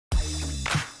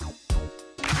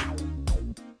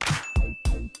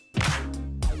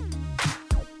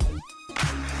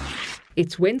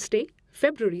It's Wednesday,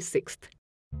 February 6th.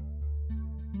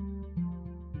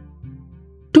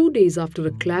 2 days after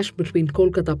a clash between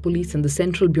Kolkata police and the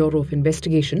Central Bureau of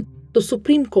Investigation, the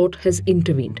Supreme Court has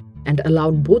intervened and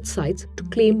allowed both sides to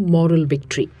claim moral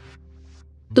victory.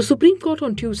 The Supreme Court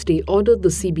on Tuesday ordered the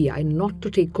CBI not to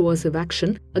take coercive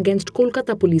action against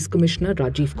Kolkata Police Commissioner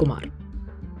Rajiv Kumar.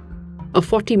 A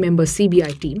 40-member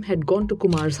CBI team had gone to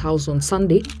Kumar's house on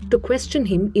Sunday to question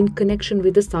him in connection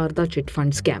with the Sarda chit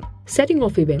fund scam, setting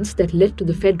off events that led to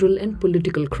the federal and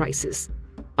political crisis.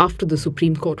 After the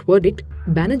Supreme Court verdict,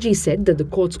 Banerjee said that the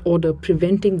court's order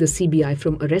preventing the CBI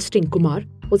from arresting Kumar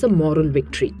was a moral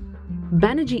victory.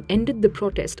 Banerjee ended the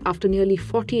protest after nearly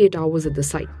 48 hours at the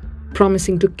site,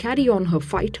 promising to carry on her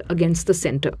fight against the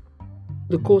centre.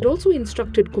 The court also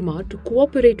instructed Kumar to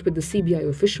cooperate with the CBI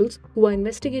officials who are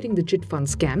investigating the chit fund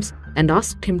scams and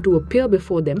asked him to appear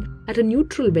before them at a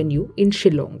neutral venue in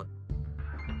Shillong.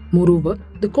 Moreover,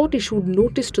 the court issued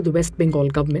notice to the West Bengal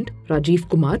government, Rajiv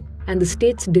Kumar, and the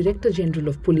state's Director General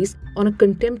of Police on a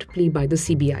contempt plea by the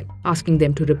CBI, asking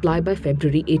them to reply by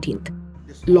February 18th.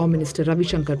 Law Minister Ravi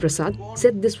Shankar Prasad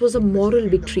said this was a moral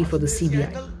victory for the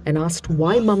CBI and asked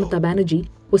why Mamata Banerjee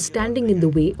was standing in the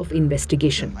way of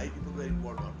investigation.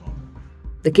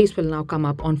 The case will now come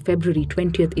up on February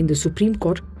 20th in the Supreme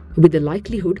Court, with the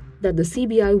likelihood that the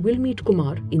CBI will meet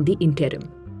Kumar in the interim.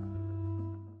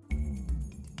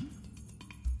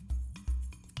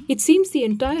 It seems the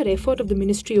entire effort of the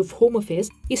Ministry of Home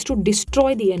Affairs is to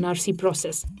destroy the NRC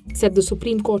process, said the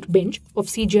Supreme Court bench of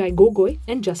CJI Gogoi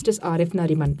and Justice R.F.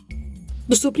 Nariman.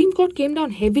 The Supreme Court came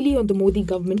down heavily on the Modi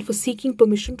government for seeking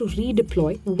permission to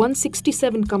redeploy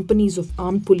 167 companies of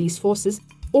armed police forces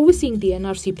overseeing the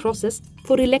NRC process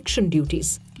for election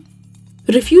duties.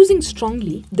 Refusing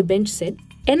strongly, the bench said,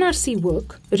 NRC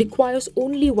work requires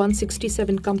only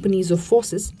 167 companies of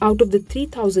forces out of the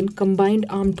 3,000 combined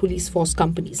armed police force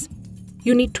companies.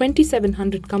 You need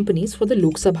 2,700 companies for the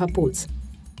Lok Sabha polls.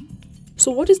 So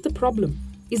what is the problem?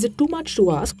 Is it too much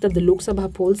to ask that the Lok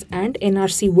Sabha polls and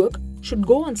NRC work should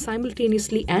go on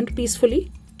simultaneously and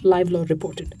peacefully? Live Law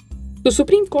reported. The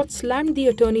Supreme Court slammed the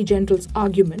Attorney General's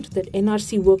argument that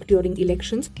NRC work during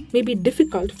elections may be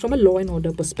difficult from a law and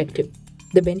order perspective.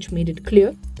 The bench made it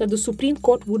clear that the Supreme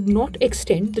Court would not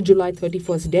extend the July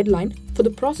 31st deadline for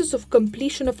the process of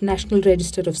completion of National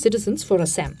Register of Citizens for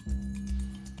Assam.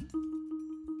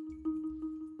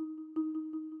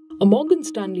 A Morgan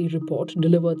Stanley report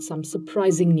delivered some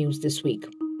surprising news this week.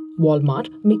 Walmart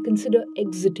may consider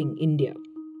exiting India.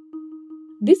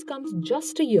 This comes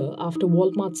just a year after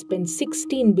Walmart spent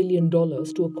 $16 billion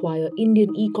to acquire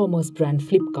Indian e-commerce brand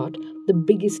Flipkart, the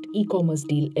biggest e-commerce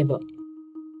deal ever.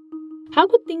 How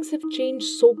could things have changed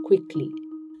so quickly?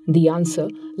 The answer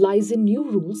lies in new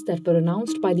rules that were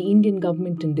announced by the Indian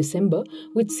government in December,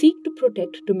 which seek to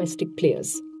protect domestic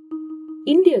players.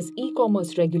 India's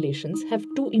e-commerce regulations have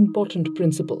two important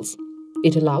principles.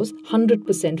 It allows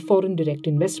 100% foreign direct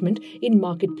investment in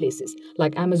marketplaces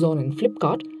like Amazon and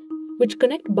Flipkart, which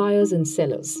connect buyers and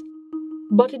sellers.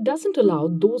 But it doesn't allow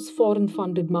those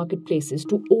foreign-funded marketplaces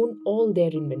to own all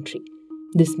their inventory.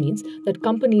 This means that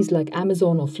companies like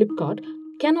Amazon or Flipkart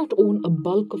cannot own a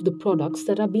bulk of the products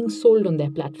that are being sold on their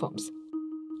platforms.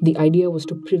 The idea was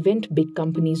to prevent big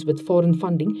companies with foreign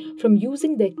funding from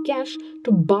using their cash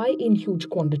to buy in huge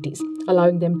quantities,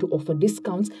 allowing them to offer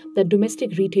discounts that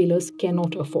domestic retailers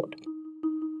cannot afford.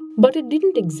 But it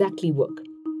didn't exactly work.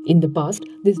 In the past,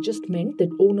 this just meant that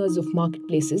owners of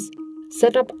marketplaces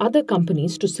set up other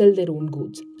companies to sell their own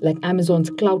goods, like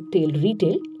Amazon's Cloudtail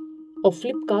Retail or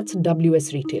Flipkart's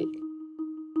WS Retail.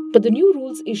 But the new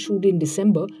rules issued in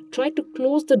December tried to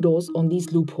close the doors on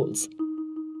these loopholes.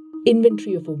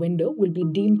 Inventory of a vendor will be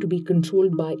deemed to be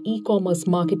controlled by e-commerce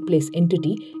marketplace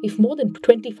entity if more than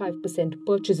 25%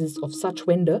 purchases of such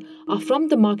vendor are from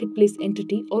the marketplace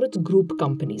entity or its group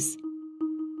companies.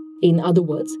 In other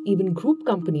words, even group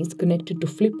companies connected to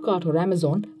Flipkart or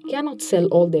Amazon cannot sell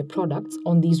all their products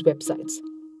on these websites.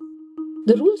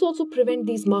 The rules also prevent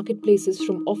these marketplaces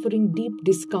from offering deep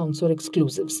discounts or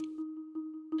exclusives.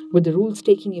 With the rules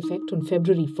taking effect on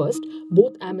February 1st,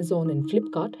 both Amazon and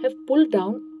Flipkart have pulled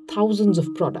down thousands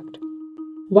of product.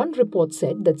 One report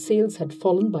said that sales had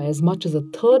fallen by as much as a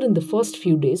third in the first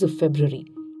few days of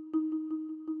February.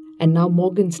 And now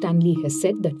Morgan Stanley has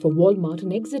said that for Walmart,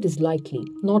 an exit is likely,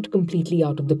 not completely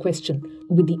out of the question,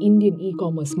 with the Indian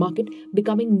e-commerce market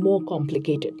becoming more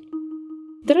complicated.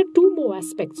 There are two more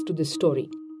aspects to this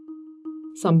story.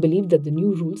 Some believe that the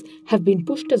new rules have been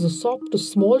pushed as a sop to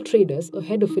small traders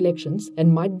ahead of elections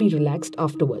and might be relaxed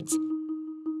afterwards.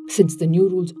 Since the new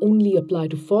rules only apply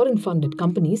to foreign-funded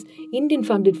companies,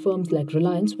 Indian-funded firms like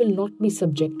Reliance will not be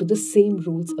subject to the same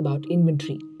rules about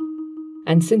inventory.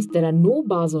 And since there are no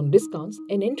bars on discounts,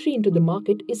 an entry into the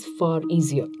market is far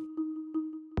easier.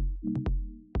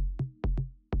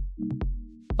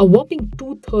 A whopping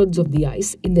 2/3 of the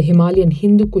ice in the Himalayan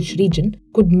Hindu Kush region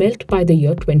could melt by the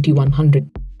year 2100.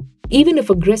 Even if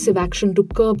aggressive action to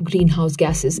curb greenhouse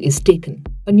gases is taken,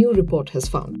 a new report has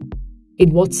found.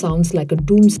 In what sounds like a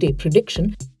doomsday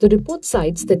prediction, the report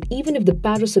cites that even if the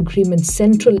Paris Agreement's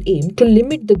central aim to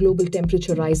limit the global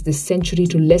temperature rise this century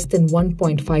to less than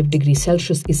 1.5 degrees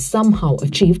Celsius is somehow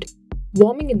achieved,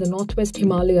 warming in the northwest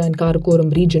Himalaya and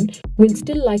Karakoram region will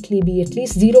still likely be at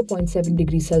least 0.7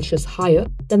 degrees Celsius higher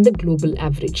than the global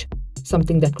average,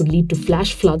 something that could lead to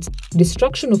flash floods,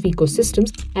 destruction of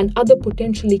ecosystems, and other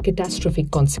potentially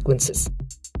catastrophic consequences.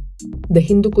 The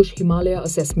Hindu Kush Himalaya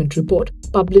Assessment Report,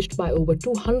 published by over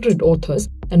 200 authors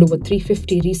and over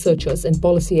 350 researchers and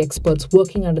policy experts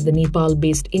working under the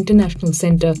Nepal-based International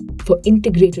Center for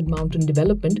Integrated Mountain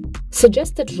Development,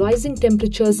 suggests that rising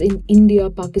temperatures in India,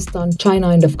 Pakistan, China,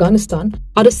 and Afghanistan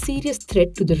are a serious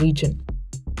threat to the region.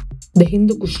 The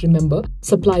Hindu Kush, remember,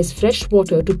 supplies fresh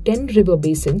water to 10 river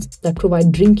basins that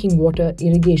provide drinking water,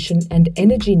 irrigation, and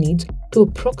energy needs to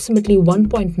approximately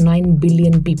 1.9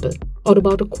 billion people, or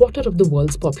about a quarter of the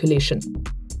world's population.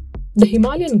 The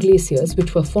Himalayan glaciers,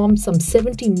 which were formed some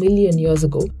 70 million years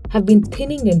ago, have been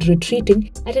thinning and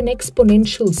retreating at an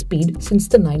exponential speed since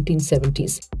the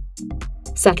 1970s.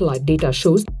 Satellite data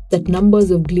shows that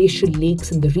numbers of glacial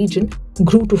lakes in the region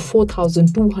grew to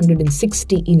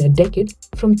 4,260 in a decade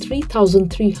from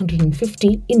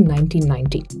 3,350 in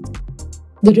 1990.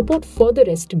 The report further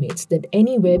estimates that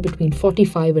anywhere between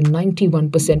 45 and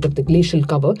 91% of the glacial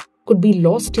cover could be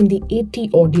lost in the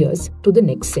 80-odd years to the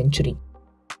next century.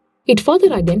 It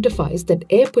further identifies that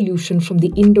air pollution from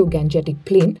the Indo-Gangetic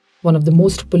Plain, one of the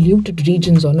most polluted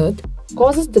regions on Earth,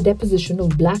 causes the deposition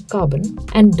of black carbon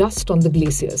and dust on the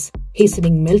glaciers,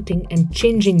 hastening melting and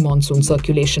changing monsoon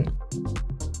circulation.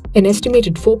 An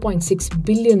estimated $4.6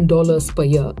 billion per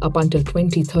year up until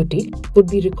 2030 would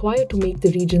be required to make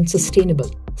the region sustainable,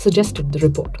 suggested the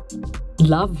report.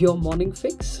 Love your morning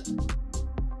fix?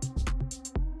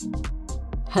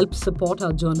 Help support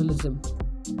our journalism.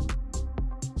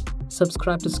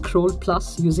 Subscribe to Scroll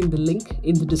Plus using the link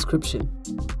in the description.